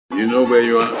You know where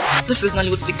you are? This is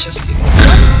Nollywood Pictures TV.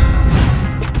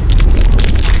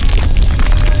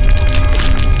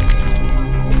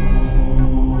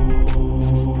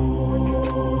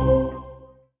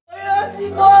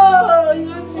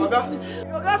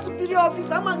 Yoga superior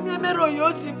officer, I'm going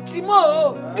to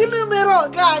Timo. Ginumero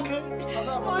gag.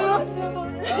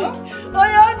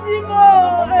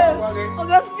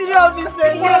 Yoga superior officer.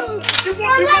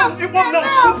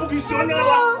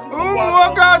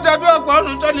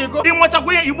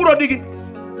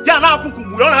 Ya na akuku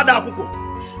bu ona ada akuku.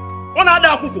 Ona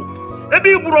ada akuku. Ebi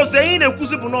iburo say in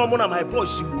ekuzi bu no mo na my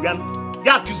boss bu ya.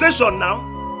 Ya accusation now.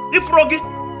 Ifrogi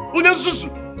onye nsusu.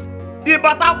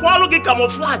 Ibata kwalu gi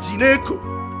camouflage ineko.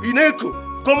 Ineko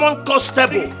common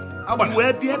constable. We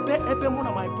ebe mo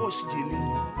na my boss jeli.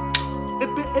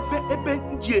 Ebe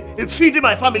nje e feed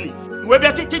my family. We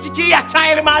be chi ya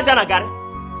child ma aja na gari.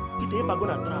 Ite e bago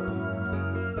na trap.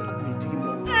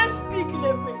 Speak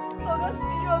lepe. Oga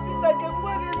superior officer ke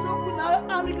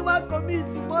commit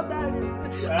murder.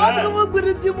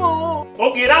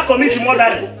 Okay, that commit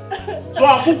murder. So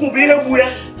I cook be here buya.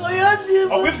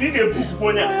 O we fi ge book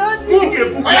bonya. Ge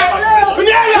book.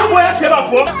 Kunya ya boya se ba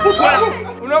po.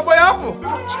 Uno boya po.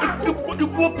 Du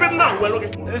ko pem na we loge.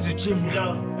 Ezi chemi.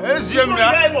 Ezi chemi.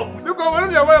 Biko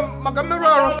we ya we makamero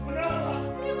aro.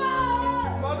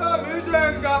 Madam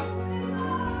Ijenga.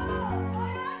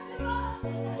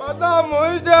 Madam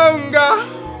Ijenga.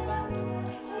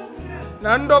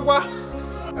 Nandokwa.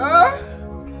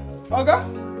 Oga?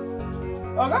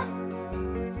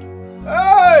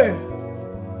 Hey!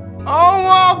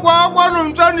 Agwa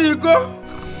numchaniko.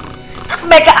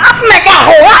 Afmeka.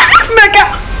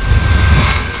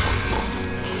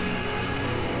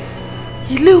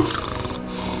 Hello.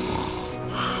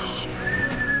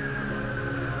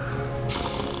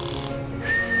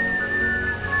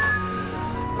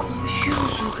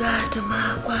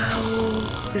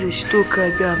 Nsukka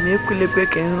bia me kulepe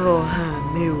ke nro ha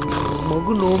me o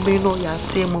mogu no me no ya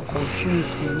te mo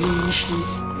confused ni ishi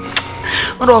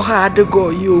nro ha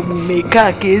adego yi omume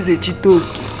ka eze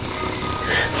chitoki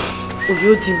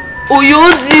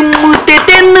oyodi mu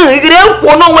tete na ire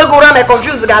kwo no we gora me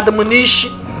confused ga de mu ni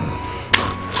ishi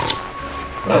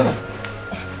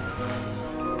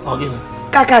Ogin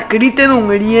kaka krite no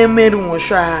nwere ihe mere nwo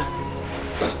sho ha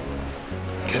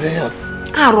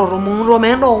aroro mu nro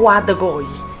me nro wa adego yi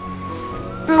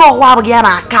nro wa abụghị ya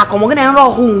na aka ka ọmọgị na nro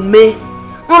ọhụ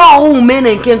ume na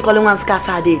nke Nkoli Nsukka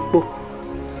sa dị ekpo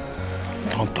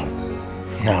tonton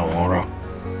na ọrụ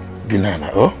dinana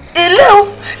o ele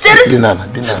chere dinana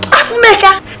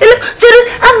afumeka ele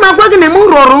chere ama gwa gị na m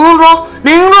rọrọ nro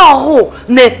na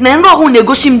nro ọhụ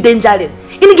na-egosi m danger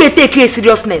ị ga-etake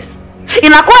seriousness ị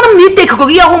na-akọrọ m na iteke kogo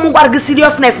ihe ọhụ m gwara gị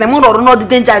seriousness na m rọrọ n'ọdị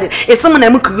danger esi m na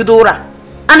m kugido ụra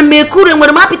ana m ekure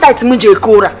nwere m appetite m ji eke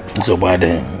ụra nsogbu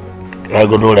adịghị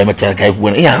Ragodo le mecha ka ikwu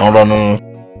ihe ahụ no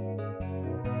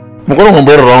mukoro mo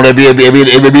bero ron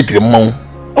ebe bitiri mmon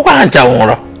okwa ha ncha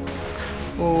nworo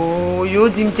yo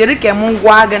di mchere ke m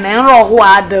ngwa ga na nro ọhụ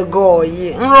adego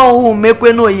yi nro ọhụ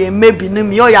mekwe no ye mebi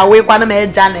nim yo ya we kwa na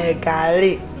eja na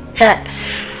ekare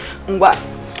ngwa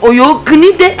oyo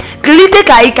knite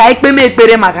ka ikpe me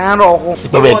ekpere maka nro ọhụ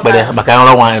ekpere maka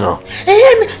nro nwa nro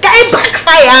ka I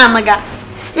backfire amaga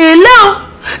hello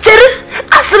chere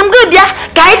asịrị m gị bịa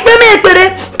ka anyị kpeme ekpere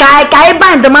ka anyị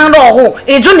bind man ọhụụ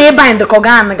ịjụ na ịbind ka ọ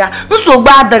ga-anaga nsogbu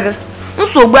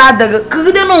adịghị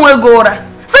kagide n'onwe gị ụra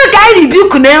sị ka anyị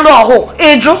rebuke na nrọ ọhụụ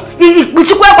ịjụ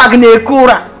ikpuchikwa akwa gị na-eke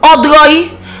ụra ọ dịghị oyi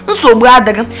nsogbu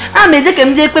adịghị a na-eje ka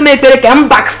m jee kpeme ekpere ka m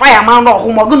backfire ma nrọ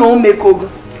ọhụụ ma ọ gị na o mekogo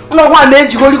nrọ ọhụụ a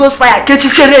na-eji Holy Ghost fire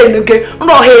kechichere enuke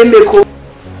nrọ ọhụụ emeko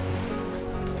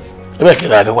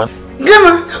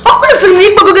gịnị ọ kwesịrị na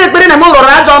ikpego gị ekpere na m ghọrọ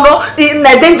ajọ nrọ na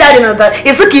denjari na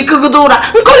isi ka ikugodo ụra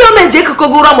Nkoli ome ji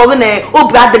ekukogo ụra ma ọ gị na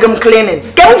obi adịghị m cleaning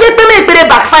ka m jee kpeme ekpere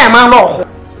backfire ma nrọ ọhụ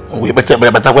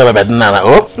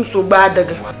nsogbu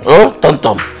adịghị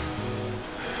tontom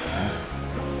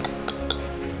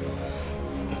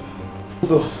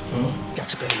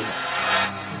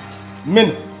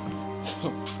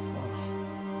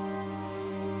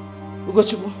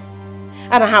Ugochukwu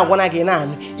ana ha agwana gị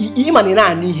na-anụ ịma na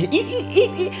na-anụ ihe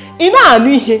ị na-anụ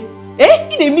ihe ị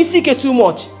na-emisi ike too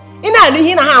much ị na-anụ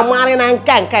ihe na ha amarị na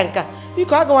nka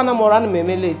biko agawana m ọrụ ana m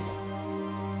eme late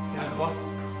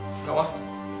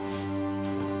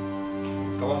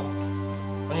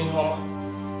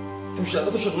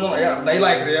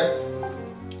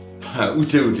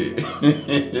Uche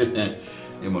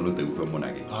ịma n'ote ukwe mụ na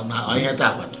gị ihe taa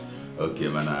kwado okay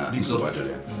mana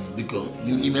biko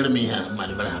imere m ihe a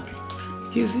very happy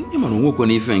Kizi, ịma na onwekwe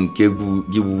n'ife nke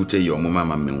gị bụ uche ya ọmụma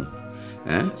ma mmenwu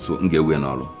so m ga-ewe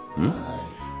n'ọrụ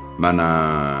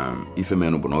Mana ife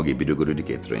menu bụ na ọ ga-ebidogoro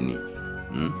dịka training.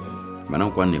 Mana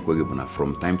nkwa na-ekweghị bụ na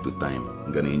from time to time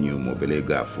ga na-enye ụmụ obele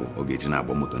ego afụ ọ ga-eji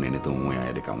na-agba moto na-eneta onwe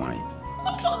ya dịka nwaanyị.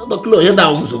 Doklo ihe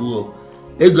na nsogbu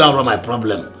ego arụ my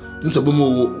problem. Nsogbu m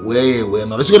wee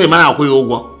nọ. Sigoro mana akwụ ya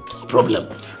ụgwọ problem.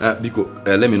 Biko,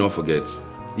 let me not forget.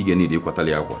 Ị ga-need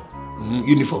ịkwatali akwa.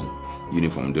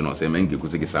 Uniform dị nọọsụ eme m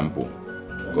ga-ekwụsị gị sample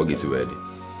ka ọ ga-esi wee dị.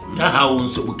 Ka ha wụ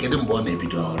nsogbu kedu mgbe ọ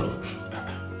na-ebido ọrụ?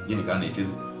 Gịnị ka a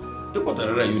na-echezi?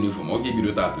 Ịkwatara uniform ọ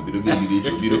ga-ebido taatụ bido ga-ebido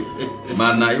echi bido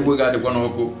mana igwe ga-adịkwa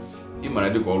n'ọkụ ịmara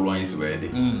dịka ọrụ anyị si wee dị.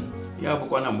 Ya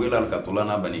bụkwa na mgbe ịlalụ ka tụla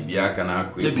n'abalị bịa aka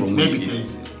n'akụ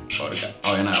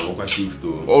onye na-alụkwa shift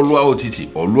ọlụọ otiti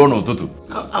ọlụọ n'ụtụtụ.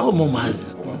 Ahụ m maazị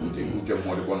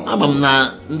ama m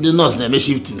na ndị nọọsụ na-eme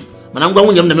shifting mana ngwa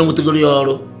nwunye m na-eme nwetagoro ya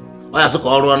ọrụ ọ ya sị ka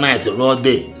ọ rụọ night rụọ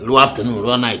day rụọ afternoon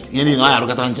rụọ night ihe niile ọ ya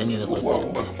arụkọta nche niile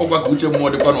ọgwa ka uche mmụọ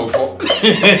dịkwa n'ụfọ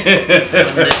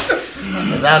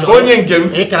onye nke m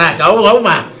ịkara aka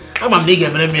ama m na ị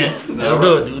ga-emere m ya udo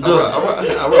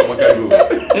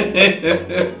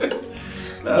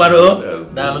gwaro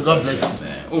daalụ God bless you.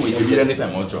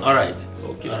 All right.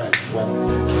 Okay. All right.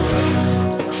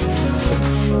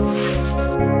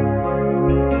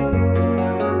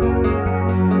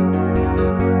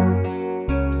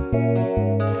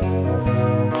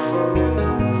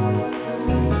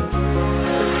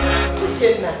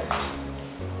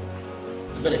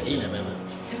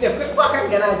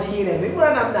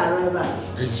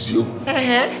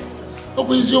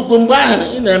 Ọkwa eziokwu mgbe ahụ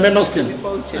ị na-eme nọọsịn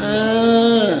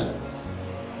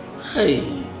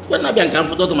na-abịa nke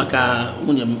afọ dọtụ maka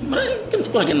nwunye m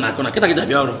gị na-akụ na kịta gị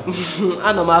dabịa ọrụ.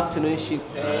 Anọ m afternoon shift.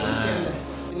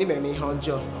 N'ime m ihe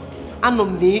ọjọọ. Anọ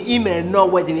m na ime no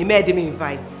wedding ime dị m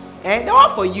invite. That one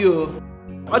for you.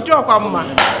 Ọ dịrọkwa mma.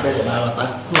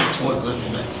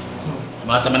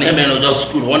 Mata mana ihe mere n'ụjọ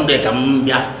skuul one day ka m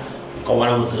bịa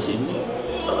kọwara otu o si.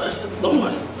 Don't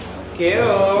worry. Okay.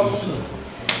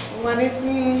 What is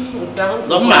it?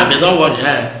 Don't worry, don't worry.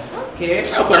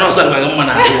 Okay. Aku nak usah bagi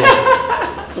mana aku.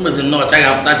 Aku mesti nak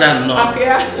cakap tajan no.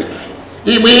 Okay.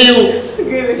 Ibu,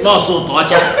 no so tu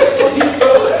aja.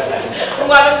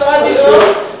 Umar tu aja.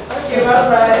 Okay, bye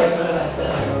bye.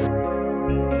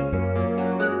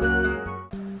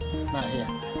 Nah ya.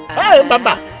 Hey,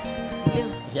 Baba.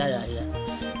 Ya.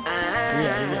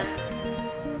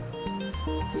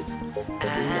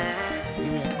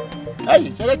 Hey,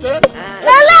 cere.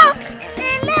 Hello.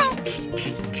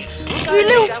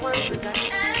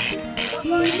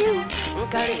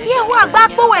 Ye wa gba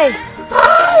powe.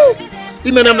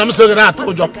 Ime na m so gị na-atụ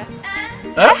ụjọ.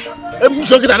 M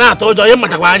so gị na-atụ ụjọ, ihe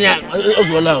matakwa anya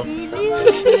ozuola o.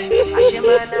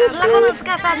 La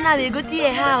Nsukka sad na le go tie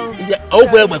ha o.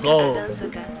 Okwu egbe ka ọ.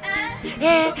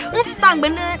 Mfụta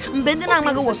mgbe ndị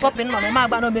na-amaghị wo shopping nọ na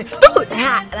agba n'ome.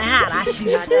 Ha arashi.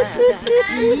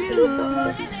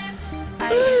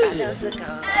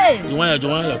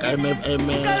 Jụnwa ya ka eme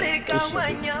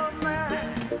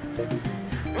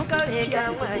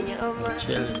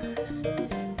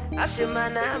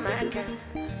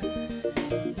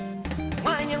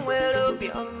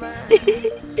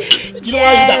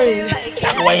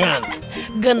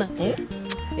Gana.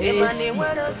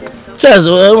 Cheers,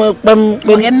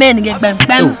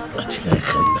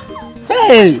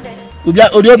 hey, obi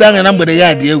obi aṅụrị na mgbede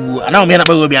ya dị egwu anaghị m ya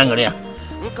na-akpaghị obi aṅụrị ya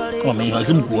kọma ihe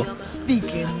isi m kwuo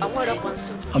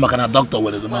ọ maka na dọkịta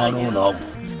were gị n'ọrụ ụlọ ọgwụ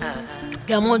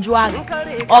ka m jụọ gị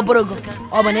ọ bụrụ gị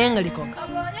ọ bụ na ị ṅụrịkọ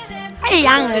anyị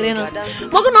ya ṅụrị nọ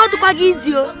maka na ọ dịkwa gị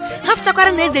izi o ha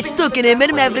fụchakwara na eze Chidebe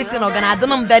na-emere m everything ọ ga na-adị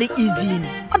m very easy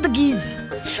ọ dị gị izi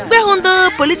mgbe hụ ndị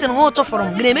polisi na ha ụtụfọrọ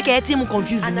m ga-eme ka eti m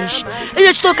confuse n'ishi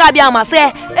eze Chidebe abịa ma sị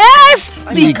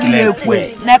speak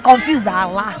lekwe na confuse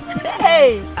ala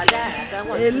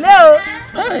hello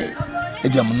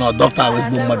eji m nọ dọkịta ahụ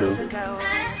ezigbo mmadụ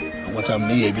agwacha m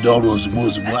na ihe ebido ọrụ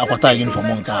ozugbo akwata yunifọm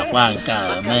nke akwa nke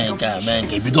mee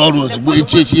nke ebido ọrụ ozugbo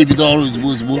echi ebido ọrụ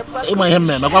ozugbo ịma ihe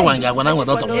mmemme gwa gị agwa na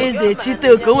nweta ọtọ eze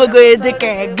Chidebe onweghị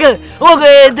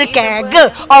dịka ego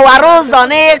ọwara ụzọ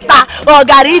n'ịta ọ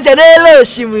gara ije n'elu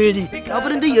osimiri ọ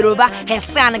bụrụ ndị Yoruba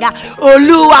hesan ga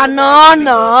oluwa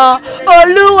nọọnọ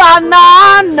oluwa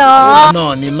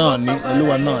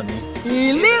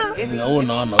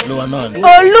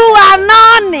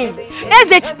nọọnị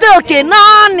eze Chidebe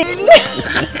nọọnị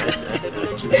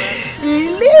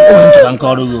nke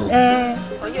ọrụ gị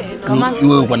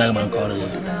iwe kwana gị ma nke ọrụ gị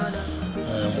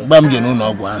mgbe m jere n'ụlọ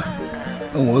ọgwụ ahụ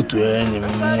onwe otu enyi m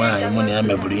nwaanyị mụ na ya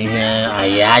meburu ihe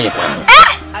ayịkwa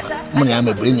mụ na ya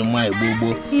meburu enyi m nwaanyị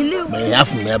gboo mere ya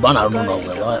afọ m ebe ọ na-arụ n'ụlọ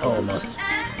ọgwụ nọọsụ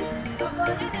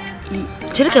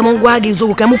chere ka m gwa gị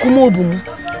eziokwu ka m kwume obu m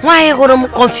nwaanyị hụrụ m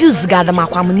confuse ga-ada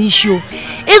makwa m n'isi o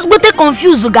ezigbote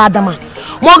confuse ga-adama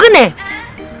ma ọ gị na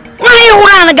nwaanyị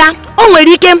hụrụ anaga o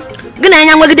nwere ike gị na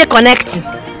anya nwegide connect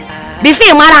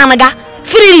before mara anaga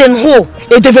feeling hụ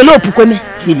e develop kweme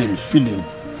feeling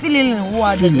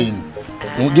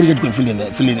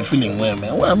wee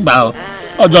mba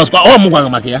ọ just ọ mụ gwaghị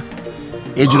maka ya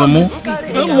ejuru mụ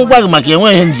gwaghị maka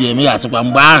enwe ihe nji eme ya asịkwa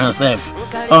mgbe ahụ sef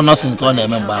ọ nọsị nke ọ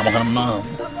na-eme mgbe agbakara m n'ọhụ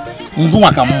ngụ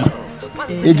maka mma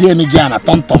eji enu ji a na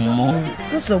tọntọm mụ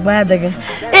nsogbu adịghị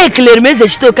ekelere m eze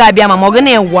Chidebe abịa ma ọ gị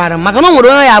na-egwara maka na o nwere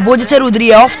onye ya bụ ojichere ụdịrị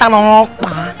ya ọfụta na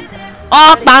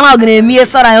ọkpa na ọ ga-eme ihe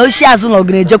sọrọ ya oshi azụ na ọ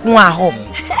ga-ejekwu nwa ahụ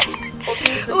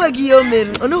onweghị ihe o mere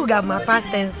onughu ga ma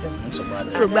past tense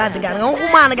nsogbu adịghị nkwụ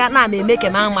m anaga na-eme ka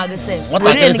ma amaghị sef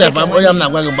nwatakịrị sef onye m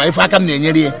na-agwa gị mgbe ife aka m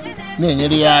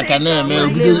na-enyere ya aka na-eme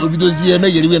obidozie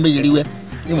emegheriwe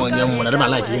ịma onye m nwere m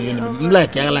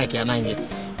like ya n'anya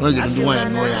n'oge ndị nwaanyị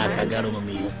nụọ ya aka gara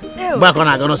omume iwu mgbe akọ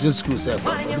na-aga nọsin skuul sef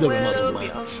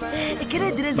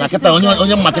na kịta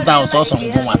onye mmakịta ahụ sọsọ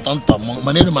ngwụ nwa tọntọ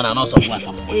mana elu mana nọsọ ngwa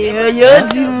aka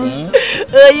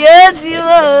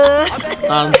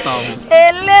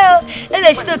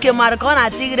eze Chidebe mara ka ọ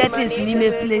na-atigide tins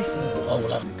n'ime plesi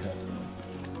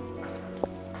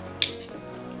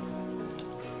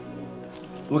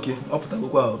Okay, up to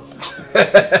go.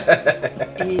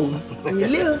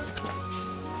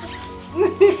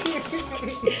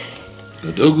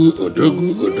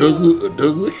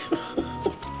 Odogu.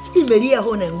 Imeria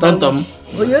hona. Tantam.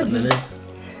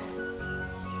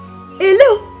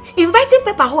 Hello, inviting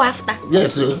Pepper who after?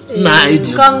 Yes, sir. Nah,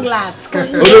 idiot. Congrats.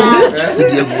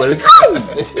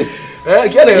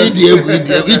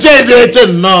 Icheze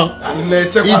no.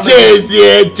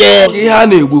 Icheze ihe a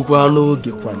na-egbukwa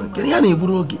n'oge kwana. Kedu ihe a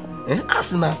na-egburu oge?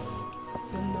 Asị na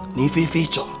ife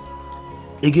ịchọ.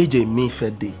 Ị ga-eje eme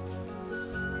ife dị.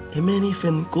 Eme n'ife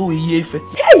ka o wee yie ife.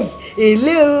 Hey,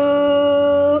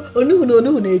 hello. Onuhu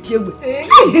na-eti egbe.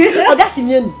 Ọ gasị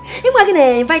nyenu. Ịgwa gị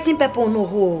na inviting people no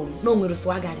nwere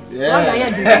swagari. Swagari ya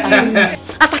dị.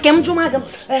 Asake m jụma gị.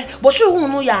 Bọchị hụ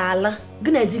nụ ya ala.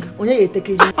 Gị na dig onye ya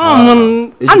etekeji. Ana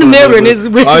m ere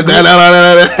n'ezigbo.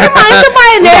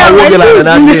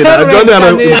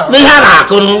 N'ihe a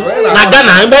na-akụrụ na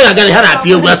Ghana mgbe na Ghana ha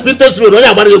na-apịa egwu Spintex Road onye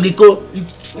agbara egwu iko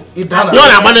ihe ọ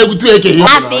na-agba n'egwu tu eke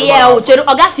afọ ihe o chere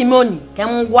Ọga Simoni ka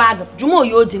m gwa gị jụma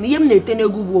oyi odi na ihe m na-ete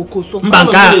n'egwu bụ okoso mba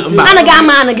anaghị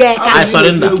ama anaghị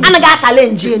anaghị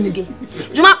challenge enu gị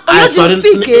jụma oyi odi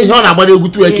speak ihe ọ na-agba n'egwu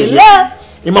tu eke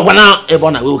ịmakwa na ebe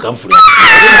ọ na-wewu ka m furu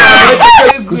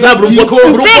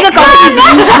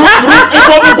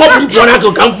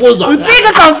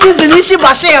n'isi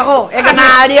gbashi ịhụ ị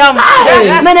na-arịọ m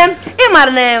mere ị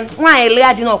mara na nwaanyị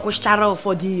lia dị na ọkwụchara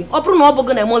ụfọdụ ihe ọ bụrụ na ọ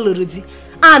bụghị na eme lụrụ di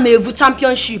a na-evu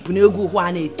championship na egwu ụhụ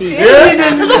a na-ete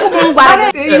eziokwu bụ m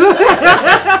gwara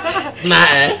na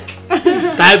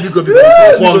ka anyị biko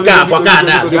fọ nke a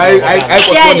na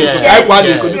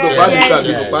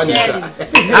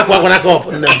akwa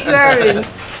kọpụ nne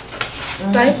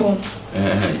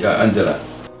Yeah, Angela,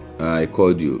 I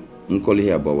called you. Nkoli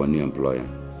here about our new employer.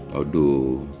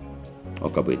 Although,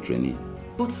 Okabo trainee.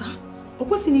 But sir,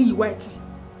 okwesini yi white.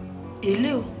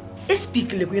 Eleo,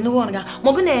 speak le we no one ga.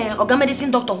 Mo gune Oga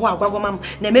medicine doctor who agwagwa mam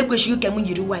na emekweshi uke m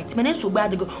yiri white. Mene so gba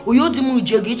adego. Oyo di mu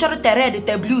je go choro te red,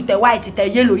 te blue, te white,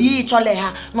 te yellow. Yi chole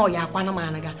ha no ya kwa na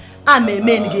managa. A me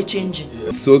nge change.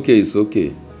 It's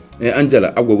okay.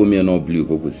 Angela, agwagwa me no blue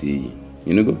ko kwesi.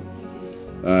 You know go?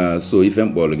 So if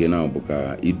I'm ball again now,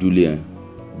 because idulia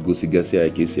go see Gassi,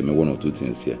 I can say me 1 or 2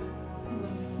 things here.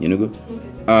 You know go.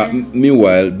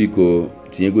 Meanwhile, because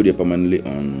Tiago they permanently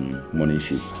on morning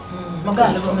shift.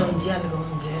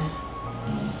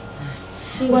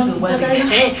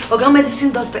 Oga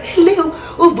medicine doctor. Leo,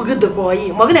 o bugu the boy.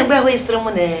 Mogana mgbe we stream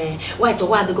na white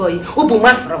wad go yi. O bu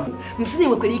mafram. Msini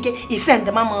nwekwere ike I send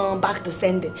the mama back to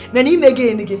send. Na ni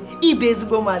mege enige. Ibe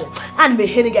ezigbo mmadụ. An me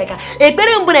heniga ka.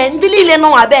 Ekpere mgbe na ndị niile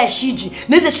nọ aba shiji.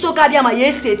 Na eze Chidebe abịa ma ya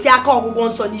eseti aka ọgwụgwọ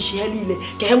nsọ n'ishi ha niile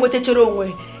ka ha nwetachere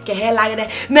onwe ka ha lagide.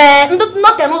 Me ndị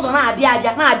nọte n'ụzọ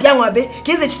na-abịa nwabe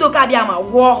ka eze Chidebe abịa ma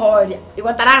gwọọ ha ọrịa. Ị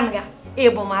ghọtara m ga?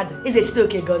 Ebo mmadụ eze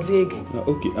Chidebe gozie gị.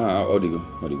 Okay, ọ dịgo.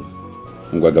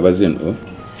 Ngwa gabazin o.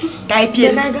 Ka anyị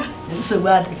pie naga. Nsogbu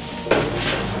adị.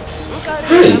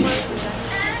 Hey.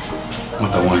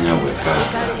 Mata nwanyị a wee kara.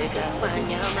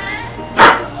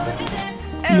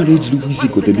 Mmadụ ejiri ụkwụ isi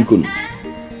kote biko nụ.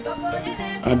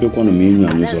 Abịakwanụ m enyo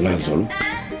anyị zọrọ azọrọ.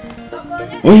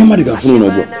 Onye mmadụ ga-afụrụ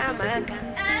n'ọgbọ.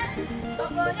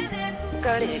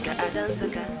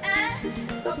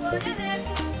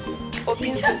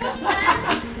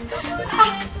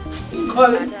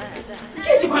 Nkoli.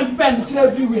 Can't you find pen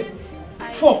everywhere?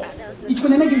 4. Each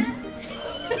one again.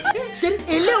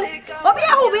 Hello. Obi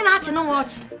ya hu bi na achi no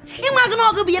watch. ịmaghị na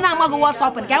ọgụ bụ ihe na-amaghị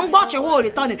WhatsApp ka m gbọchị hụ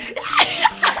return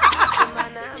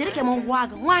chere ka m gwa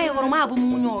gị nwaanyị hụrụ m abụ m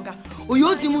nwunye ọga oyi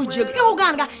oti m ji ego ịhụ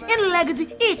ga ịnlegidi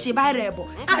ichi bare bụ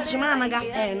achị m anaga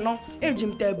enọ eji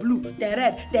m te blue te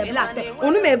red te black te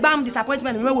onume gba m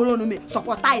disappointment nwe were onume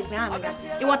supportize ha anaga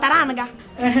ịghọtara anaga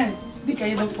dịka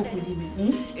ihe dọkpọkwu n'ime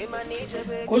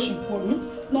ka o si kwuo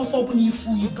n'ọsọ bụ n'ifu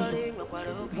ibu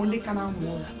bụ ndị ka na-amụ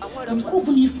ọrụ nke ọ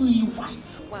bụ n'ifu iyi white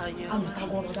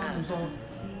amụtago ọrụ ga nzọ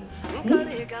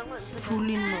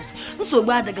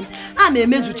nsogbu adịghị a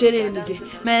na-emezuchere eluigwe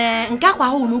mere nke akwa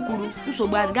ahụ n'ukwuru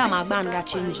nsogbu adịghị ama agba nga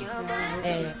chenji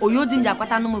oyodi m ji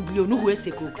akwata nụm bilion n'uhu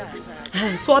ese koko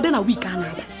so ọ bịa na week a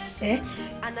na-aba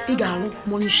ị ga-arụ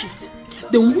morning shift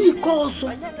then week ọzọ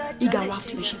ị ga-arụ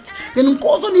afternoon shift then nke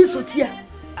ọzọ na-esoti ya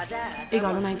ị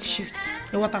ga-arụ night shift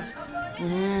ịghọta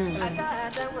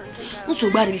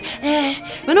nsogbu adịghị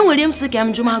mana o nwere m sị ka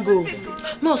m jụmago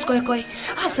nọọsụ kọịkọị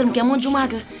a sịrị m ka m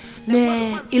jụmago na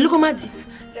ilugomadi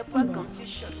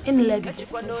inlegid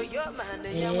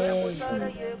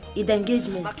ide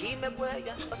engagement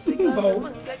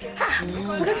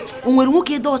o nwere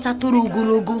nwoke dị ọcha toro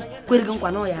ogologo kwere gị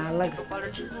nkwa na ọ ya ala gị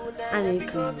a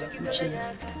na-eke uche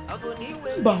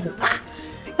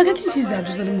maka ka isi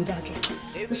ajụziri m ajụ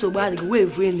nsogbu adịghị wee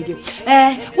vuo enyi gị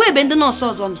wee ebe ndị nọọsụ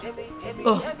ọzọ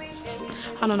nọ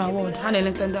ha nọ na wọd ha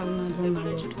na-eleta ndị ahụ na-adụ na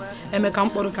wọd eme ka m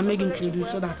kpọrọ ka megị ntrodu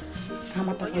so that ha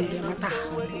matakwa ndị amata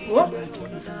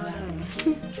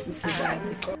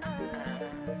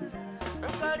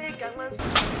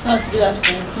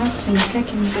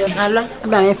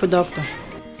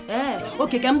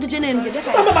oke ka m duje na enyi gị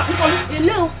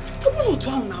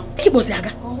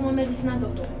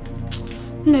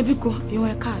nne biko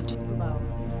inwe kaadị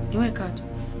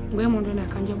mgbe m ndụ na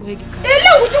aka nje gbaa gị kaadị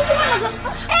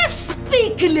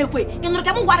speak lekwe ịnụrụ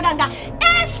ka m gwara gị nga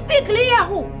speak le ya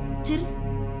hụ jiri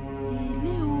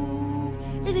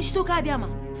eze chitoke abịa ma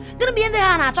dịrị mgbe ndị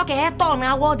ha na-achọ ka ha tọọ na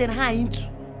agwọ dị na ha anyị ntụ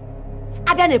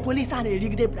abịa na polisi a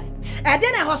na-erigide bribe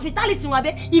abịa na hospitality nwa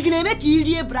bịa ị ga-eme ka i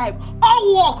rie bribe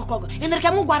ọwụ ọkụkọ gị ịnụrụ ka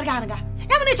m gwara gị anaga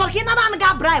ya bụ na ị chọrọ ka ị nara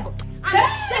anaga bribe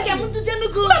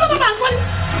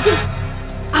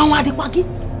ahụ adịkwa gị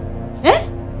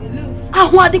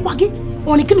ahụ adịkwa gị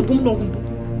onye kene bụ m n'ọgwụ mbụ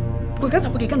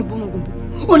kwekasafụ gị kene bụ n'ọgwụ mbụ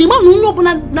onye ma na onye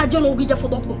ọbụla na-aje n'ọgwụ ije fụ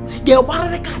dọkịta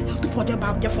ga-egbarịrị kaadị tupu ọ dịba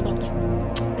je fụ dọkịta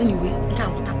anyway ị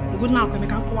ga-aghọta ego na akwa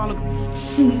emeka nkọwalụ gị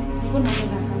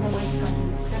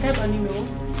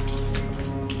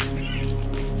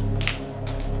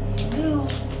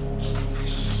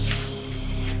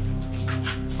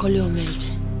Nkoli omeje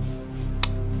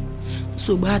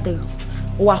nsogbu adịghị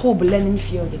ụwa hụ bụ learning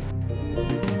field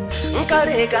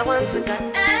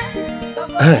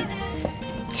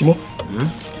Timo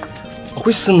ọ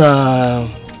kwesịrị na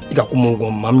ị ga-akwụ m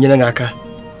ụgwọ ma m nyere gị aka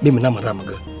meme na madam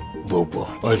gị bụ okwu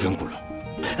oive nkwulu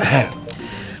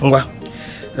ngwa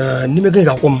n'ime gị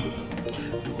ga-akwụ m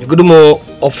egodo m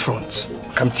up front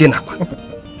ka m tie n'akpa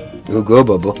Ogo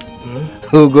bobo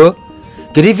Ogo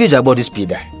kedu ife iji agbọ dị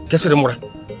speed a kesịrị mụra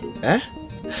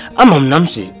ama m na m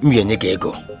si m yenye gị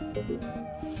ego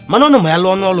mana ọnụ ma ya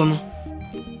lụọ n'ọlụ nụ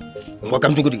ngwa ka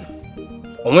m jụgodi gị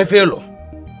onwe fe ịlụ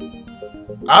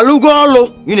alụgo ọlụ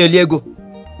ị na-eli ego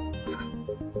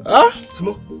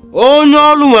Timo onye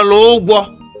ọlụ nwere ụgwọ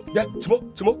bịa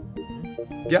Timo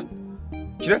bịa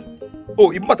chire o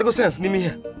ịbụmatago sensị n'ime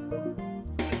ihe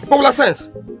ịkpọwụla sensị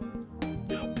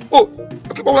o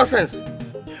ịkpọwụla sensị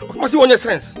ọkụmasị onye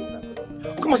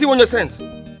sensị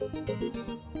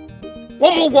kwụọ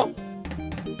m ụgwọ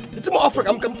Timo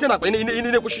ọfụrụ ka m tie n'akpa ị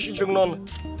na-ekwesịghị ijiri n'ọnụ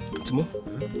Timo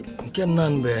nke m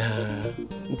naanị mgbe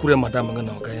ukwure madam gị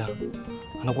na ọga ya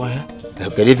anakwa ya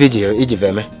kedu ife iji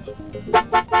veme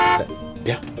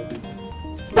bịa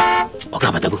ọ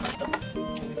ga-abatago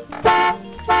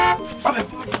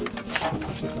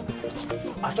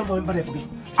achọghị mbara efu gị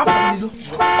apụtara n'ilo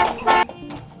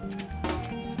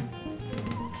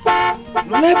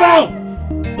nọ n'ebe ahụ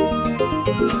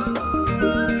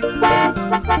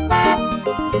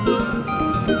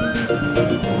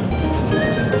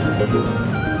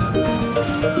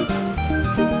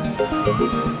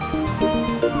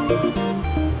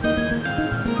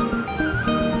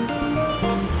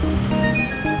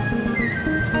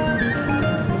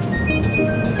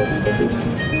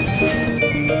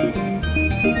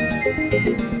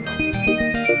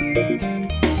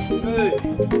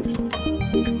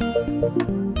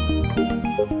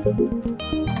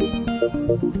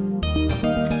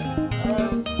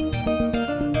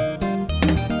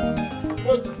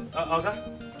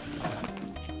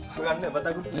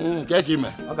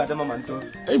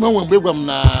ime nwe mgbe gwa m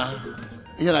na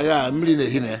ihe na-aga mmiri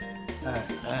na-ehi na ya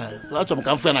So achọrọ m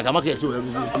ka m fụ ya na ka maka esi were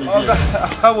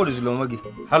ha wụrụzila onwe gị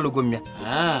ha logo m ya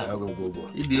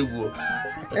ịdị egwu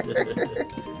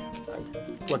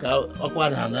maka ọkwa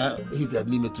na na hit ya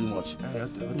n'ime too much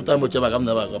pụta m oche maka m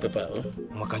na-aba agọ pepa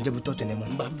maka nje bute oche n'ime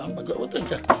mba weta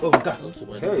nka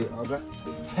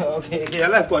ya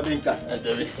like ọdị nka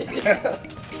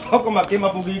ọkụ maka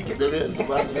ịmapụ gị ike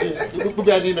ikpukpu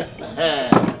bịa n'ime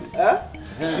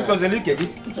biko zere ike gị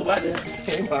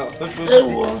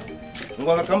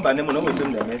ngwa ka mba na-eme na onwe ife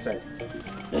m na-eme ịsa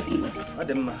ọ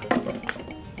dị mma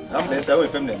na mba ịsa onwe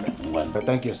ife m na-eme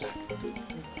thank you sir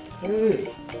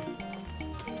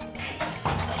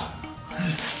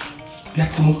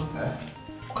Biatimo.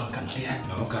 Bukan kan dia,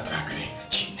 nama kata kali.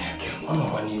 Chineke, mana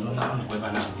kau ni lo nak kau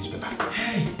mana kau newspaper.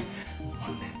 Hey,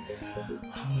 mana?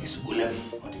 Kamu ni segulem.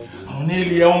 Kamu ni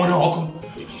lihat orang aku.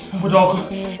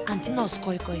 Auntie nurse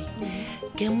koi.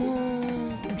 Kamu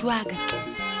jual.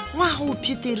 Wah, aku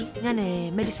Peter, ni na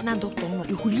medicinal doctor.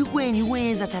 Ikuli kau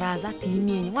zachara zati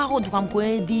ini. Wah, aku tukam kau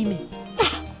di ini.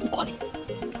 Nkoli.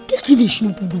 Kini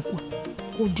shimpu duku.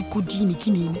 Odiko dini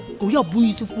kini oya bu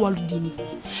isi fualu dini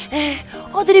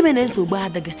o diri me na nsogbu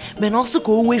adaga me na osu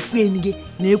ka o wefu enige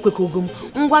na ekwekogom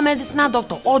ngwa medicinal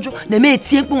doctor oju na me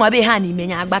etie mkpu nwa be ha na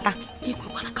imenya agbata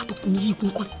ekwekwana ka doctor ni ikwu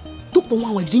Nkoli doctor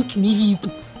nwa wa jintu ni ihe ikwu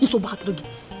nsogbu atụrụ gị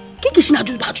kikishi na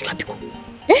juda ajuja biko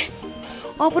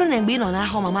ọ bụrụ na mgbe ị nọ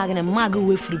n'ahụ mama gị na mama gị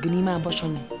wefuru gị n'ime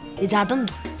abortion eji adụ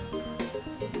ndụ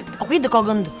ọkwa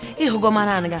ịdịkọgọ ndụ ịhụgo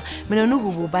mara anaga mere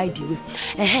n'ugwu bụ by the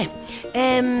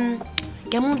way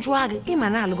Kemu jụọ gị ịma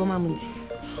na alụgo m ntị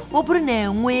ọ bụrụ na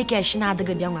enwe keshi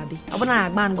na-adịghị bịa nwa be ọ bụrụ na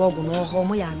agba nga ọgwụ n'ọhụụ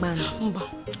mụ ya agba nga mba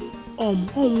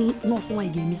ọnwụ nọọsụ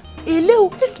nwaanyị ga-eme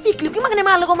elewu espikli gị maka na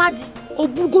eme alụgo m adị ọ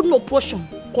bụrụgo na ọprọshọn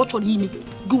ka ọ chọrọ ime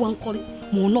gịwa Nkoli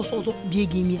ma ọ nọọsụ ọzọ bịa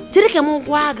ga-eme ya chere ka m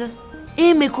gwa gị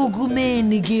emekogo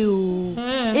meni gị o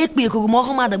ekpe ekogo m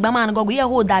ọhụụ mmadụ gba m gọgwụ ihe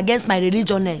hold against my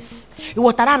religiousness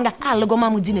ịghọtara nga alụgo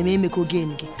m di na emeko gị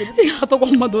atọkwa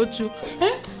mmadụ ochu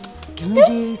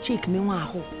Kemuje check me nwa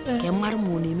ahụ ke mara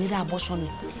mo na emede abortion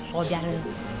so biara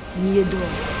ni edo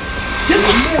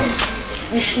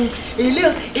ele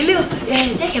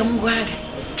de ke mgwa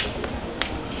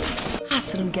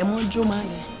asịrị m ke mo juma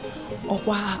ya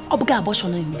ọkwa ọbụga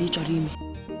abortion mgbe ị chọrọ ime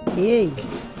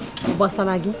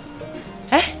gbasara gị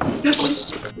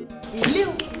ele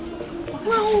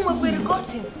nwa ahụ nwekwere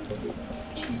gotin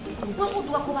nwa ahụ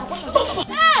dụwa ko abortion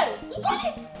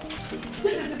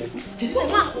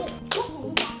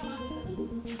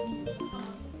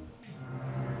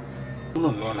No.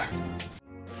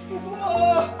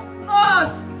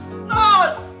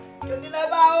 Nurse! Can you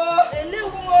let out?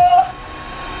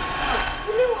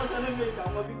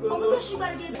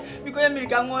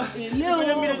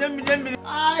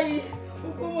 Ai,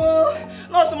 Ukumo!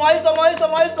 Nurse, mais.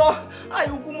 Ai,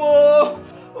 Ukumo!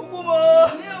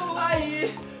 Ai,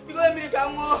 because American.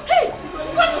 Hey!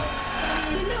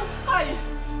 Ai!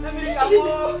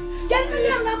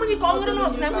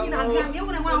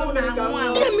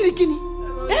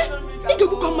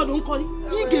 Igegbu mmadụ Nkoli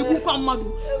igegbu mmadụ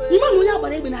n'ime na onye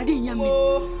agbara egbe na-adị ịnya mmiri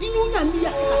inye onye mmiri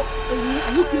ya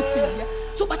anyị kwepụzi ya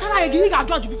so kpachara anyị gị ị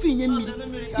ga-ajụ ajụ bifo inye mmiri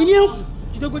inye nkwu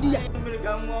jidegodi ya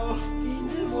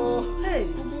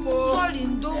sorry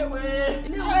ndo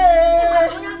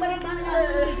onye agbara egbe anaghị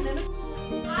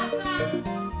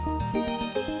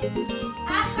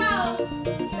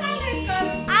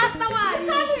Asa why?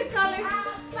 Kali.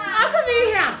 How come you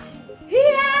here?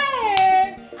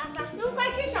 Here. Asa, you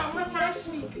quite kiss on my chance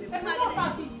week.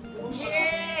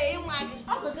 Hey, Magi.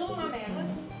 I'll go to my man.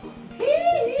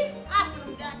 Hey. Asa,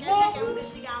 I'm the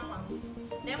Shigama.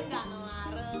 Them got no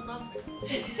nothing.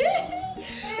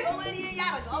 Oh, when you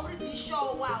are over the show,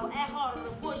 wow, a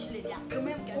horror bush lady. Come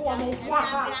in, get you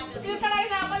can I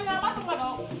have a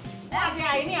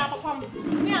ini apa kom?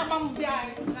 Ini apa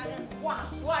mbiar?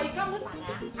 Wah, ikan lu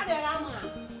tanya. Ada lama.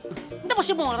 Nda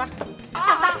masih mora.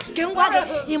 Asa, kem gwa ge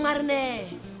imarne.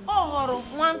 Ohoro,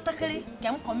 nwanta kiri,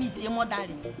 kem committee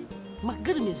modali.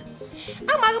 Magirmir.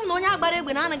 Amagam no nya agbara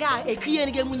egbe na anaga ekiye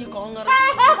ni ge munyi ka ongoro.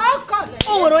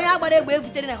 O woro nya agbara egbe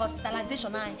evutere na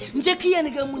hospitalization anyị. Nje kiye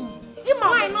ni ge munyi.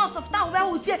 Why not soft out where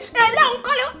would say,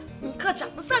 Nkoli? Nkacha,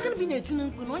 second be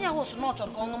netin kun onye ho so no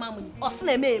chọrọ ka ọnwụma munyi. O si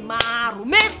na eme marụ,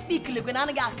 me speak le kwen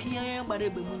anaga akiye agbara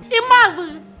egbe munyi.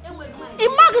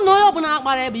 Imag no yo bụ na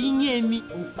agbara egbe inye emi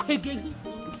okwegegi.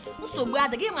 Nsogbu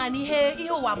adịghị ma na ihe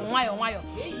ụwa bụ nwayọ.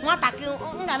 Nwatakị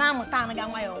nga na-amụta anaga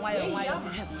nwayọ.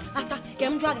 Asa, ke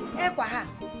m jụọ gị, ekwa ha.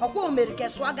 Ọkwa o mere ka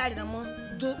sụọ garịrị m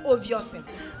do obvious.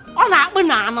 Ọ na-akpụ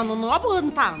na anụnụ, ọ bụghị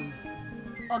nta.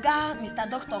 Oga Mr.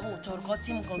 Doctor who chọrọ ka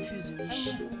team confuse wish.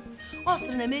 Ọ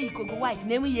sịrị na eme ikogo white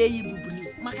na eme ya eyi bụ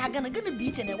blue. maka gana dị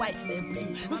iche na white na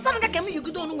blue. Nsana ga kemi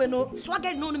yugido onu we no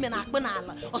swagger no me na akpe na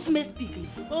ala. Osime speak.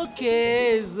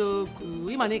 Okay, ezoku.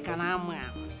 Imane kana amu.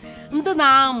 Ndị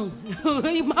na-amụ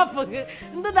ịmafọghe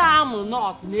ndị na-amụ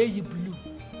nọọsụ na-eyi blue.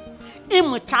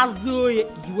 Ịmụchazi oye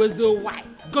yiwezi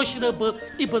white. Goshire bụ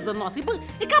ịbụzi nọọsụ.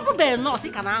 Ị ka bụbe nọọsụ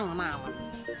ị ka na-aṅụ na-ama.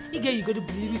 Ị ga-eyigodi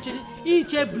blue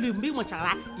iche blue mgbe ị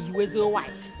nwechara yiwezi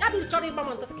white. Ya bụ chọrọ ịgba m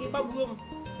ntụtụ ka ịgbagbuo m.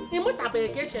 Ịmụtabeghị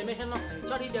ka esi eme ihe nọọsụ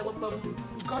chọrọ ịbịa gbagbu.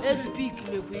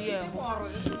 Espikilekwa ihe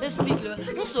espikile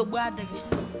nsogbu adịghị.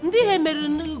 Ndị ihe mere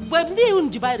mgbe ndị ihu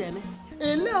njibaire eme.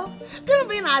 Hello, gịnị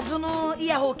bụ ị na-ajụ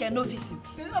n'ihe ahụ oke n'ofisi?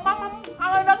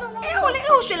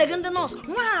 Ịhụchele gị ndị nọọsụ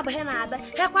nwa ha abụghị na-ada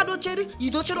ha kwadochere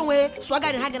idochere onwe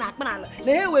swagari ha gị na-akpa n'ala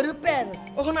na ha ewere pen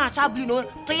ọhụ na-acha blu na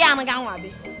tụ ya anaga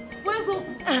nwabe.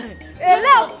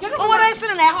 Hello, o nwere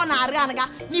isiri na ịhụ na-arị anaga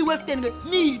n'iwefute nge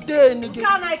n'ide nge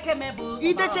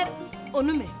idechere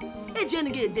onume eji enu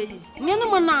gị ede ihe nyere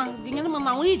m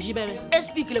na nwere iji bere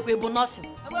espikilekwa bụ nọọsụ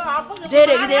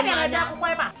jere gide m anya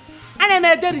ana m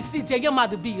ede receipt enye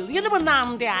mmadụ bill nyere m na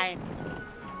ndị anyị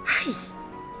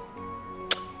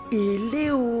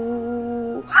eleo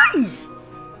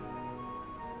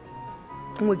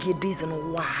nweghị edizi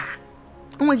n'ụwa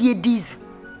nweghị edizi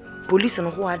polisi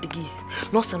n'ụwa adịghị izi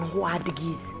nọọsụ n'ụwa adịghị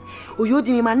izi oyo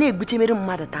dị ma na-egbuche mere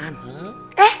mmadụ taa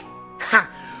ha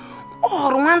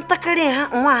ọrụ nwatakịrị ha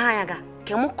nwa ha ya ga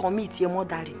ke m kọmiti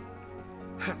mọdarị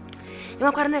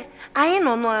ịmakwara na anyị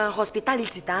nọ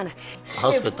n'hospitality taa na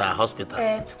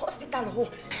hospital hụ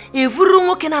evuru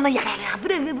nwoke na-anaghị yara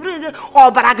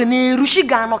ọbara gị na-eruchi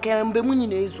ga anọ kemgbe nwunye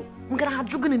na-ezo ngara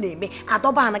ajụ gịnị na-eme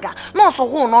adọba anaga nọọsụ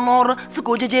hụ nọ n'ọrụ si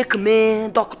ka o jeje ekeme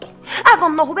dọkịta aga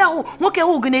m nọhụbe ahụ nwoke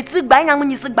hụ gị na-eti gba anya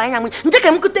nwunye isi gba anya nwunye nje ka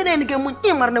m kute na enige nwunye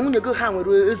ị mara na nwunye gị ha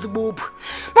nwere ezigbo obu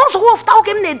nọọsụ hụ fụta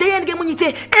nwoke m na-ede ya enige nwunye ite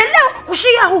ele kwụsị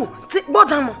ya ahụ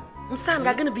gbọja m nsa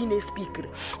nga gịnị bụ ị na-espikiri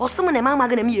ọsị m na eme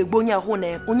amaghị na m ya egbu onye ahụ na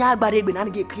onye agbara egbe na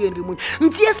anaghị ekiri enige nwunye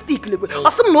ntinye spikiri ekwe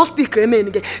ọsị m na o spikiri eme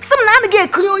enige sị m na anaghị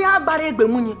ekiri onye agbara egbe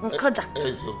nwunye nkọja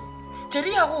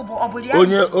chere ya ahụ bụ ọ bụrụ ya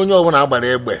onye ọbụla agbara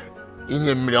egbe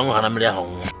inye mmiri ọṅụ ha na mmiri ahụ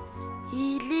nwụọ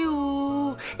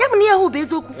ileu ya bụ na ihe ahụ bụ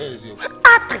eziokwu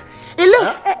ata ileu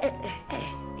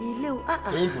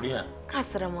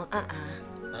asịrị m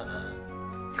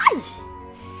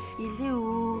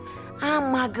ileu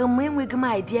amaghị m enweghị m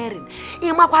idea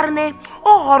ị makwara na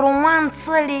ọ họrọ nwa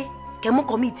ntịrị ka m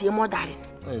kọmiti mọdarị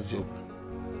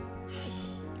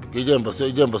ije mbọsọ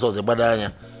ọzọ gbada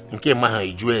anya nke ma ha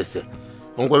iju ese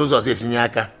nkwere ụzọ ọzọ etinye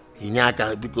aka inye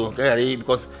aka biko ka ghara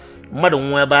bikos mmadụ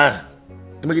nwa ebe ahụ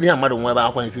emegide ihe mmadụ nwa ebe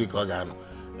akwanye isi ka ọ ga-anọ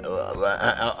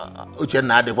uche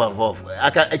na adịkwa mvọf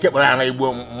aka ekekpara ha na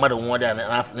igbo mmadụ nwa dị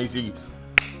n'isi gị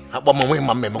akpọ m nweghị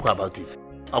ma mmemekwa about it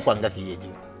ọkwa nga ka ihe eji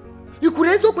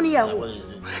ikwuru eziokwu n'ihe ahụ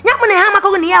ya bụ na ha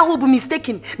amakọghị na ihe ahụ bụ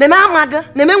mistaken na-eme amaghị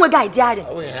na-eme enweghị idea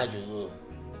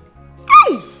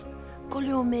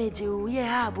Nkoli omeje ihe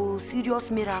ha bụ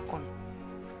serious miracle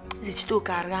zichite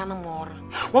oke arịa anụ m ọrụ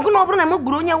ọgụ na ọ bụrụ na m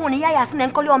gburu onye nwụ na ya ya sị na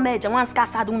Nkoli omeje nwa Nsukka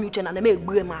sadụ nwunye uche na na m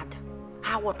egbughe mmadụ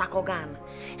ha ghọtakọga ana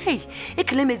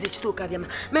ekele m ezichite oke abịa ma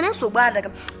mere nsogbu adịghị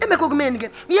emekọghị m enige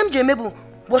ihe m ji eme bụ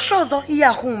ụbọchị ọzọ ihe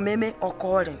ahụ mmeme ọkọ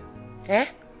ọrịa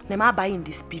na m abaghị in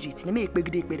the spirit na m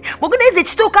ekpegide ekpere ọgụ na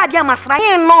ezechite oke abịa masịrị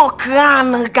anyị nọ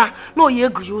kranga na oyi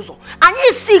egughị ụzọ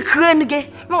anyị si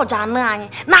krenige na ọja anụ anyị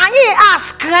na anyị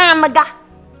askranga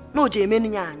na oja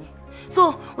emenu ya anyị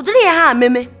so ụdịrị ihe ha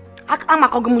ememe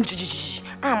amakọghị m jijiji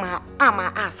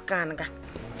ama askranga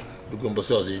biko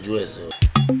mbọsị ọzọ iju ese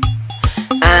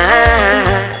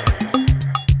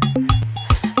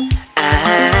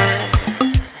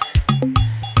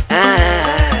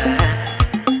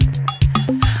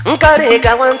Nkoli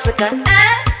ka Nsukka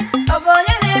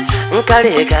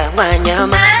Nkoli ka nwanyị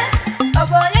ọma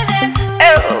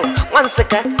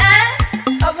Nsukka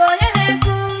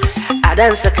Ada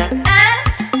Nsukka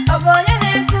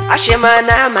Ashima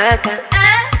na amaka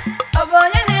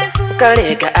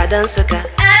Nkoli ka Ada Nsukka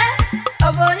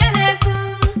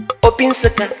Opi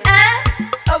Nsukka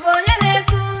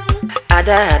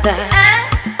Ada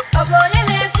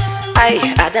Ay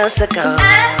Ada Nsukka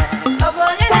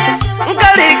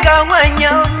Nkoli ka nwanyị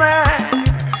ọma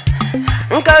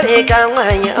Nkoli ka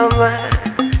nwanyị ọma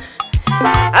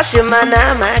Ashima na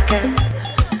amaka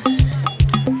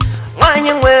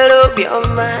nwanyị nwere obi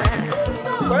ọma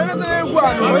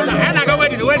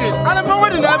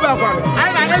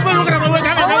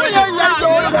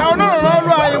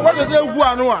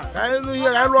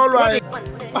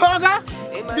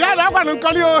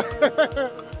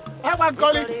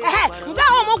nke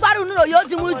ahụ m gwara unu na oyi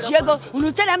ozi m ji ego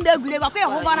unu chere m na-egwuri egwu akwa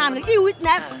ịhụgọ na i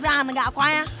witness anụ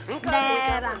ga-akwa ya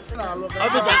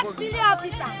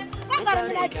ngara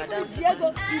ngina kibuli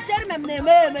siego icheri mem na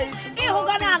eme ihu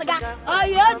ga na nga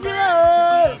oyo di o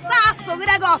sa so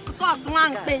gira ga oskos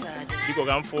nwankpe Biko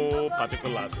ga mfo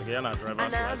particulars ga na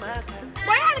driver's license.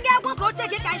 Boya nga gwa ko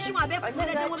check ka shi wa be fu na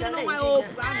je wo no wa o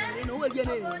fu anu no we ge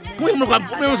ne we mo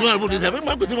so na bu dis e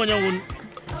ma kwesi mo nyan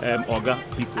Oga,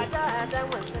 Biko,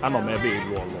 I'm not maybe a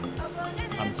role.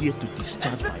 I'm here to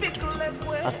discharge my duty.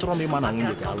 I told me, man, I'm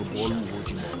going to go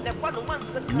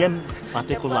to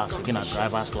particulars again a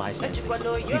driver's license.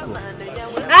 Biko.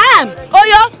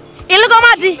 Oyo,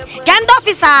 ilugomadi, kend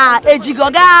officer,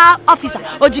 ejigoga officer,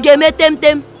 ojige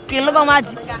metem,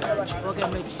 ilugomadi.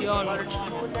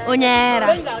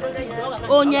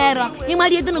 Onyera,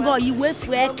 imali edun go iwe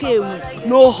fu eke ewu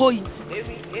no hoyi.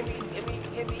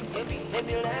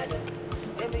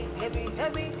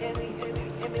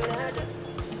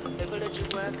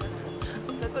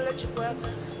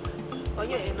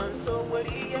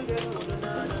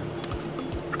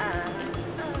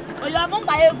 Oyo mo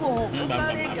pa ego.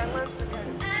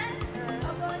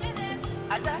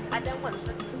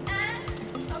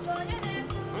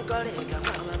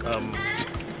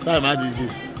 Time how easy.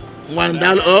 One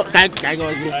dollar oh kai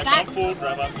go see. Full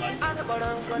driver's license.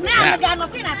 Na ga no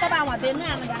kwina to ba wa be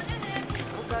na ga.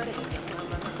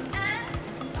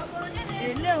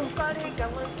 Hello.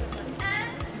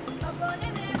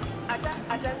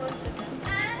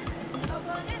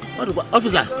 What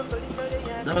officer?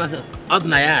 Up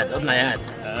na yard.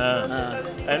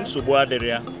 Nsogbu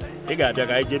adịrịa. Ị ga-abịa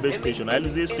ka Ijebe station,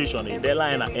 Alize station, ide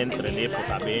line entry na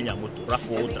ịpụta be enya moto,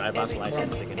 rapụ driver's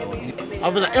license gị n'ọnụ.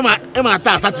 Officer, ema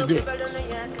taa Saturday.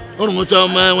 Unu moto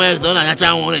nwe do na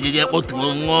nyacha nwe ejeje kpotu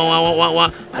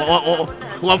nwa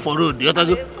for road.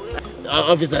 Yotago.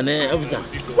 Officer. Wait,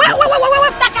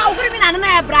 taka ogiri mi na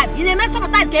na bribe. You na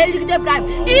sabotage ke iligide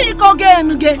bribe. Ili ko ge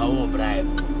enuge. Oh, bribe.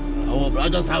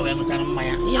 Just how we ngcha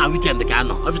mmanya. Ya weekend ka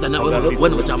no. Officer na we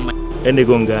ngcha mmanya.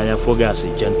 Enego nga anya focus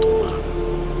gentleman.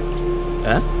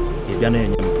 Ị bịa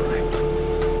na-enye m bribe.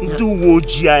 Ndị uwe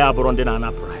ojii ya bụrụ ndị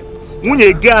na-ana bribe.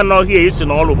 Nwunye gị anọghị esi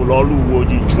na ọlụ bụla ọlụ uwe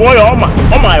ojii. Jụọ ya ọma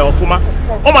ya ọfụma.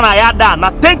 Ọma na ya da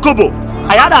na tenkobo.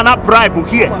 Aya da na bribe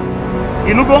here.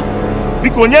 Inugo?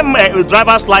 Biko onye m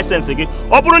driver's license gị.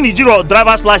 Ọ bụrụ na i jiri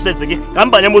driver's license gị, ka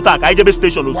m banye moto a ka Ijebe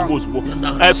station ozugbo.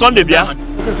 Sunday bịa.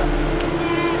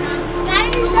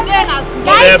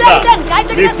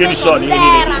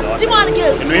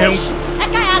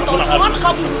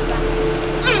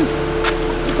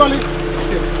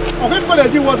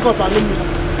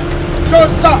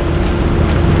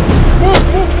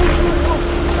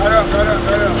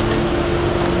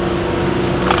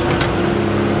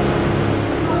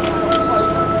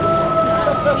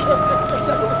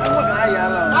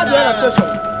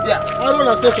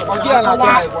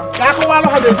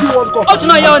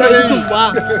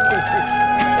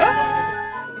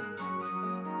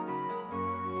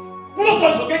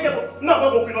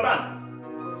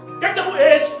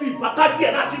 ASP Bataki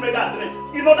na Chimega address.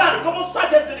 Inodan, come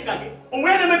sergeant Tikage.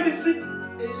 Onwe na make this.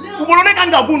 Ubolo ne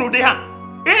kanga bunu de ha.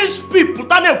 ASP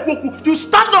putana ekwoku. You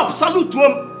stand up, salute to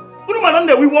him. Unu mana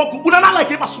na we walk. Una na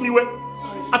like e pasumiwe.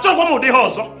 Acho kwa mo de ha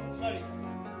ozo.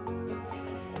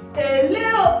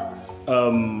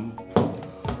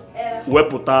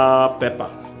 Wepụta pepa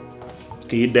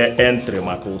ka ide entry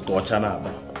maka ụtụ ọcha na-aba.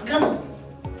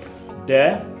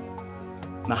 Dee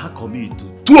na ha commit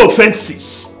 2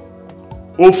 offenses.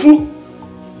 Ofu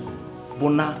bụ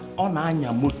na ọ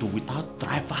na-anya moto without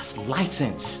driver's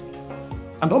license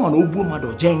and ọ ma na ogbuo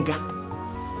mmadụ jenga.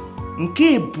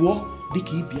 Nke abụọ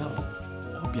dịka ịbịa bụ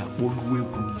ọbịa kpọluo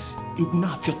egwu n'isi, egwu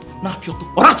na-afịọtụ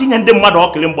ọ ratinye ndị mmadụ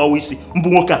ọkịlị mgbawa isi mbụ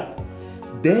nwoke a.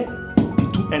 Dee the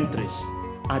 2 entries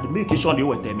and make sure na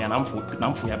iweta eme na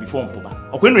mfu ya before mpụba.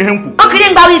 Ọkwa enu ihe nkwu ọkịrị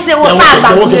mgbawa isi wụsa agba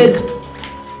ego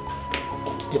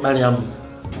Ịkparịa m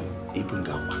ibu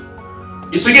ngakwa.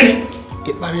 isi gịnị?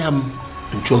 Ịkparịa m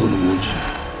nchọgo n'uwe ojii.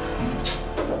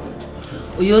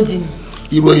 Oyodi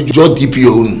Iwe ijọ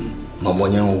DPO unu na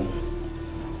monye nwu.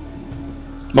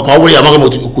 Maka ọ bụrụ ya amaghị m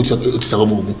okwu otisago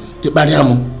m okwu. Ịkparịa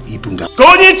m ibu ngakwa. Ka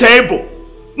onye iche ịbụ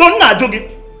no nna ajụ gị.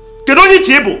 Kedu onye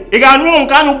iche ịbụ? Ị ga-anyụ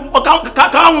nke anụ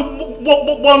ka anwụ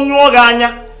gbọnyụọ gị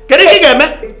anya. Kedu ihe ị ga-eme?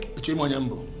 Eche m onye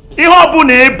mbụ. Ihe ọ bụ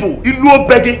na ịbụ ilu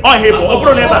obe gị ọhịa ịbụ ọ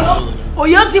bụrụ na ebe a.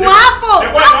 Oyodi m afọ.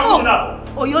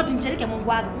 Oyodi m chere ka m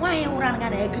gwa gị nwaanyị wụrụ anaga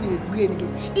na ego na-egbu gị.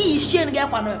 Iyi shie gị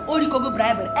akwa na orikogo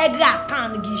bribery ego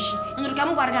akan gị isi. Nụrụ ka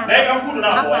m gwara gị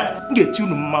M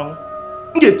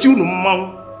ga-eti unu mmanwụ.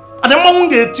 Ada mmanwụ m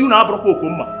ga-eti unu abụrụkwa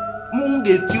okomma. Mmanwụ m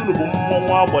ga-eti unu bụ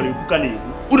mmanwụ agbara egwu ka na-egwu.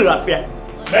 Unu ga-afịa.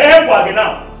 Ma ihe gwa gị na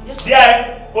di anyị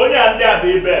onye a ndị a bụ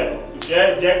ebe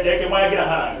jee ke mmanya gị na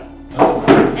ha na-aga.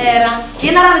 Era,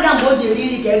 che non raga un po' di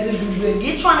riri che è good.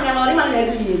 Each one can only man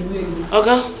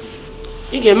Okay.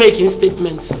 You can make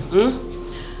statements.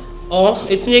 Or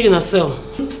it's in a cell.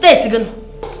 State gun.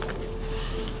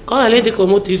 Call a lady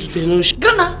come out is to know.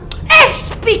 Gonna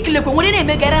speak like when they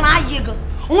make an eye.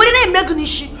 When they make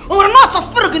nishi, or not a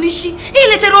furganishi,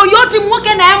 illiterate yoti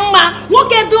walking Emma,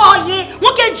 walk at Doye,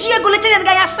 walk at Gia Goletan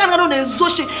Gaya Sanaron and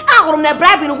Zoshi. I will never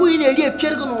bribing who in a dear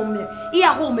Piergon. Ia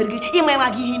home, in my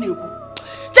Maggie.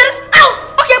 Tell out,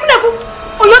 okay, Nago.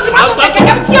 Oh, you're the man that can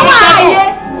see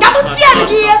my Caputia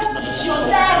here. It's your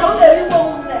dad, only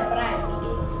one bride.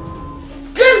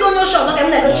 Screen on your shot, I can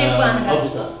never check one.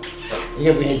 Officer, you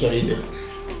have been injured,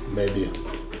 maybe.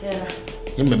 Yeah.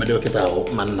 You may look at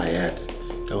our man I had.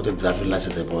 I would have drafted last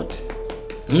at the boat.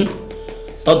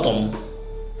 Stop them.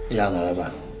 Young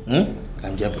Araba.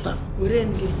 I'm Jeputa. We're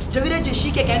in the village.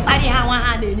 She can party how one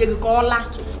hand and you call that.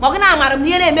 Morgana, Madam,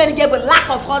 near a man gave a lack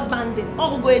of husband.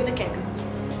 Oh, go in the cake.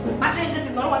 I think that's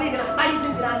not what we're going to buy it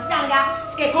in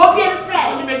Grasanga. Scacopian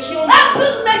said, make you one.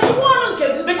 But you want to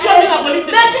get it. Yes, I'm going to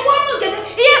give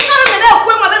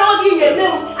you.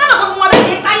 I'm not going to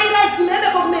get it to make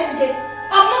a man.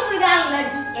 I'm not going to get it.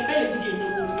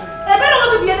 I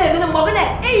better be a minute more than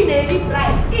a deep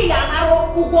right. He got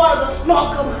narrow who water, no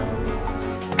come.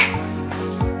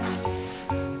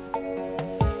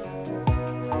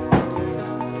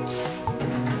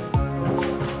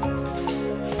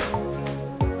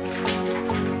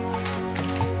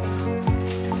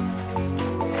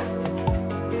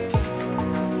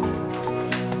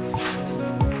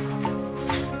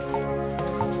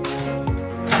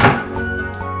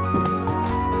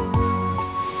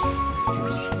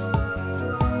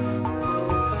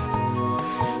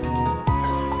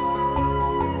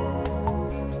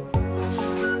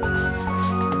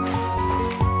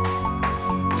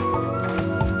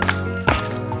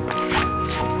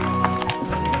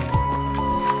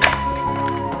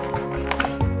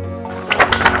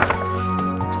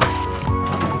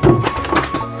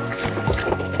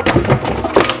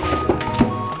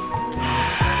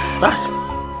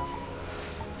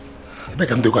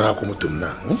 I'm the one who come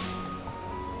now.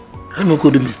 I don't go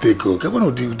the mistake. Okay, I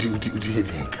want to do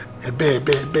heading.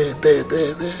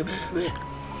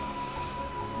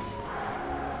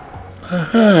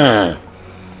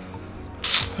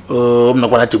 Oh, I'm not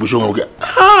going to show you.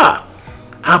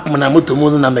 Up when I'm to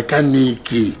moon and mechanic.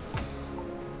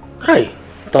 Hey,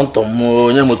 don't mo,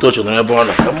 you motor on my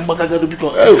border. Come back to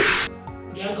become. Oh,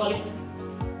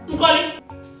 Nkoli,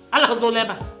 Allah has no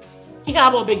labor. He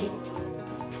have a big.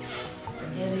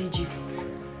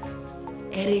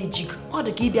 Erejig. Ọ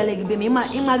dị ka ịbịa legbe ma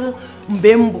ịmago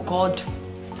mgbe m bụ ka ọ dị.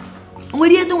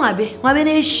 Nwere ihe nwabe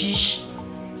na-eshi ishi.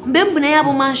 Mgbe m bụ na ya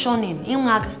bụ mansioning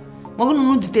ịnwaga. Ma ọ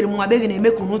gụnụ dutere m nwabe gị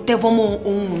na-eme ka unu tevo m onwe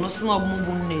unu si na ọgbụm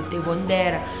bụ nne tevo ndị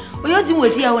era. Onye oti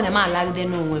nweta ya hụ na m alagide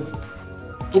n'onwe m.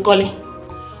 Nkoli,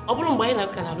 ọ bụrụ mgbe anyị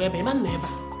na-aka na ebe ịma nna ebe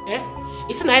a.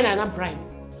 Isi na anyị na-ana bribe.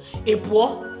 Ị pụọ.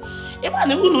 Ebe a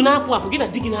na unu na-apụ apụ gị na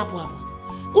di gị na-apụ apụ.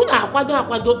 Unu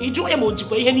akwado ịjụ ya ma o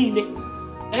jikwa ihe niile.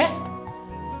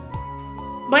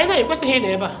 By now, you question here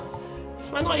never.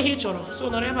 I know he choro, so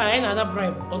no ever I na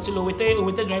bribe until we take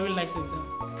driving license.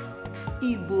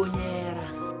 Igbo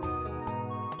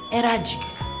era jig.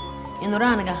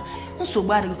 Inoranga,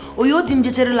 Nsukka adigo. Oyo di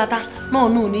mjechere lata, no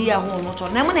n'ihe ahụ no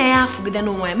choro. Na mo na ya afugide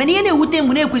no nwa. Mena ihe na-ewute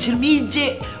mgbe na-ekwesịrị m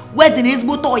ije wedding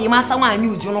ezigbo toyi masa nwaanyị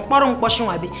udi no kpọrọ mkpọshi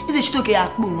nwabe. Ize chitoke ya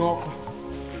akpụ n'ọkụ.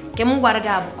 Ke m gwara gị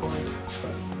abụkọ.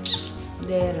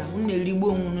 Dera, unu erigbo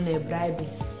onwe na bribe.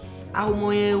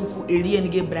 Ahụmonye ukwu erie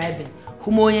nge bribe.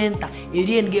 Humonye nta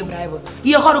erie nge bribe.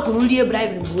 Ihe họrọ kunu rie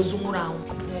bribe bụ ozu nwụrụ anwụ.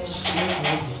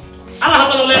 Ala ha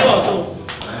kwado Lagos o.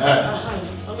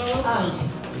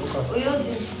 Oyo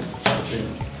di.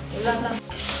 Elata.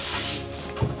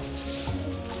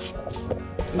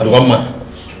 Aduh mama.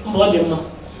 Mbọ dị mma.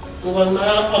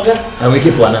 Oga. Awe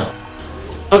kipu ana.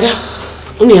 Oga.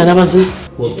 Unu ya nabazi.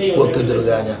 Ko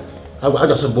kedere anya.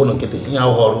 Aja se bono kete. Nya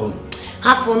ọhụrụ.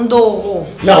 Afọ ndị ụhụ.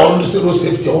 Ya ọrụ ndị zero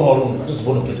safety ọhụrụ. Aja se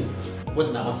bono kete.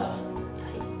 Wodi na masa.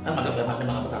 Ama ka fe ma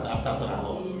ma pata after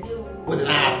ahụ. Wodi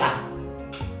na asa.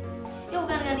 Yo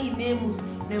gara ibe mu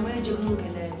na enwe je mu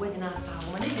kele wodi na asa.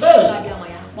 Ma ne se ga bia ma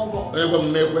ya. Kpọgbọ. Egwe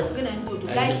m megwe. Oge na ndị otu.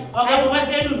 Kai. Oga ko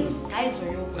wase elu. Kai zo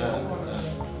yo.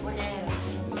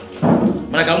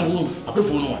 Mana ka mbu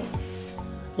akwefu no wa.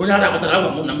 Onye ara akpatara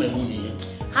agwa mu na mmemu ni ihe.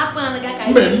 Hafu na ga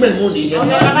kai. Mmemu ni ihe.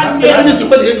 Ani si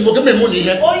kwede mo ke mmemu ni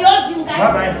ihe. Oyo ti nkai.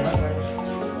 Bye bye.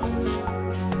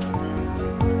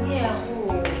 Yeah.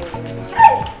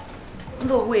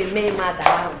 Ndo we me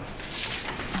madam.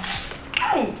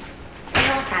 Ai.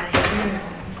 Ela cara.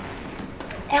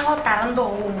 Ela tá ndo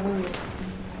o munho.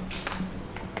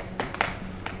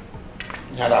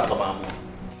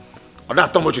 ọ da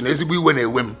atọ m ọchị na ezigbo iwe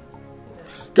na-ewe m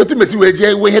ketu mesi wee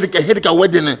jee iwe ihe dịka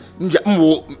wedin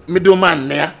mwụ middleman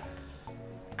na ya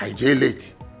anyị jee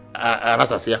late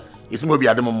arasasị ya isi m obi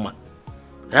adị m mma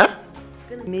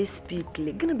gịnị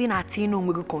bụ ị na-atị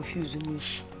n'onwe gị confuse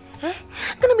n'ishi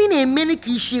gịnị bụ ị na-eme ka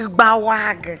isi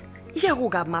gbawa gị ihe hụ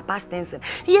ga ma past tense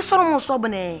ihe sọrọ m nsọ bụ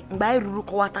na mgbe anyị ruru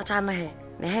kọwatacha anaghị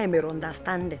na ha mere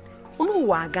understanding onye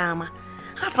ụwa aga ama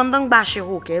afọ ndị mgbashi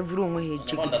hụ ka evuru onwe ha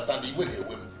eji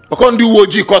ọkọ ndị uwe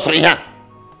ojii kọsịrị ihe a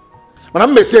mana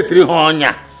m mesetiri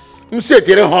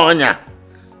ha ọnya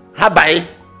ha baghị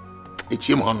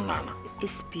echie m ha nọ n'ala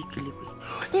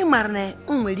ị mara na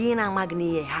o nwere ihe na-amaghị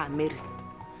n'ihe ha mere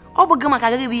ọ bụ gị maka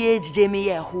agaghị bụ ihe ejije eme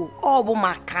ihe hụ ọ bụ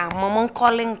maka mama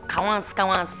Nkoli ka nwansị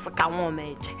ka nwa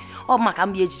omeje ọ bụ maka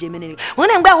mbịa ejije emere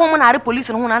nwere mgbe ahụ m narị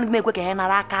polisi hụ na anaghị m ekwe ka ha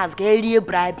nara aka azụ ka ha rie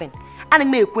bribing anaghị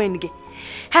m ekwe gị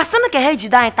ha sị na ka ha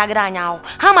ejide anyị tagịrị anyị ahụ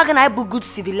ha amaghị na anyị bụ good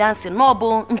civilians na ọ bụ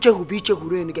nchekwube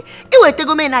ichekwuru enu gị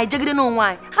iwetego m na anyị jegide n'onwe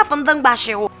anyị hafụ ndị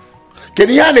mgbashi hụ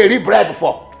kedu ihe a na-eri bribe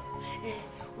for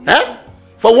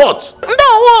what? ndị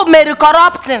ọhụụ mere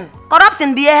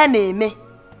corrupting bụ ihe ha na-eme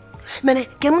mere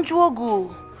ke m jụọ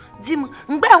ogo di m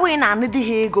mgbe ahụ ị na-anụ di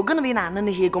ha ego gịnị bụ ị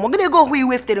na-anụ ha ego ma gịnị ego ọhụụ i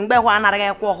weftere mgbe ahụ anaghị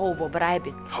ekwe ọhụụ bụ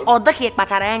bribing ọ dịka ị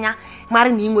kpachara anya mara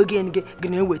na inwe gị gị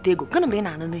na-eweta ego gịnị bụ ị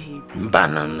na-anụ ha ego mba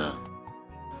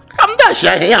I'm dash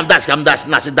here. I'm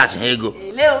dash ego.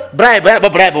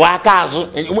 Bribe wa aka azụ.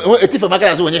 Etife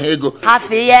maka azụ onye ha ego.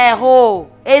 Hafe ya ho.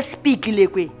 Speak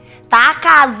lekwe. Ta aka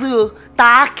azụ,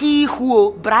 ta aka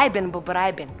ihu. Bribing bụ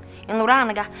bribing. Ịnụrụ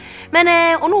anaga.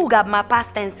 Mene onu ga ma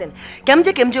past tense.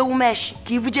 Kem je umesh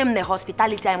ka ivuje m na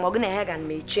hospitality time ogu na he ga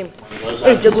na eche m.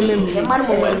 Ejego m m. Mmadụ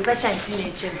mo nwere patient na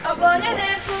eche m. Obonye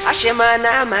na-eku. Ashema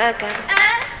na amaka.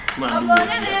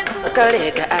 Obonye na-eku.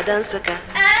 Kareka adansaka.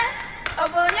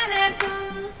 Obonye na-eku.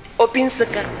 Opi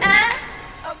Nsukka.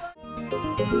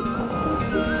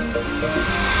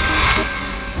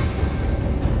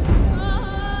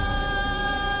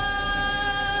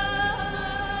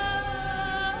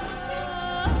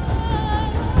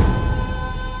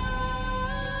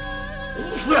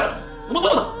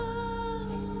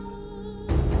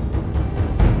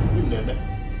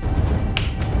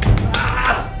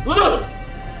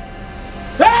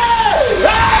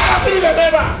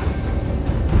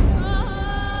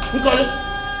 Nkoli!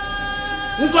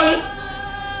 Nkoli!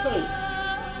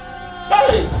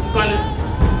 Hey! Nkoli!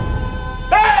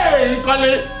 Hey!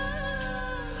 Nkoli!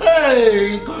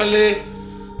 Hey! Nkoli!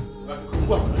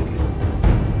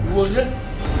 Iwo onye?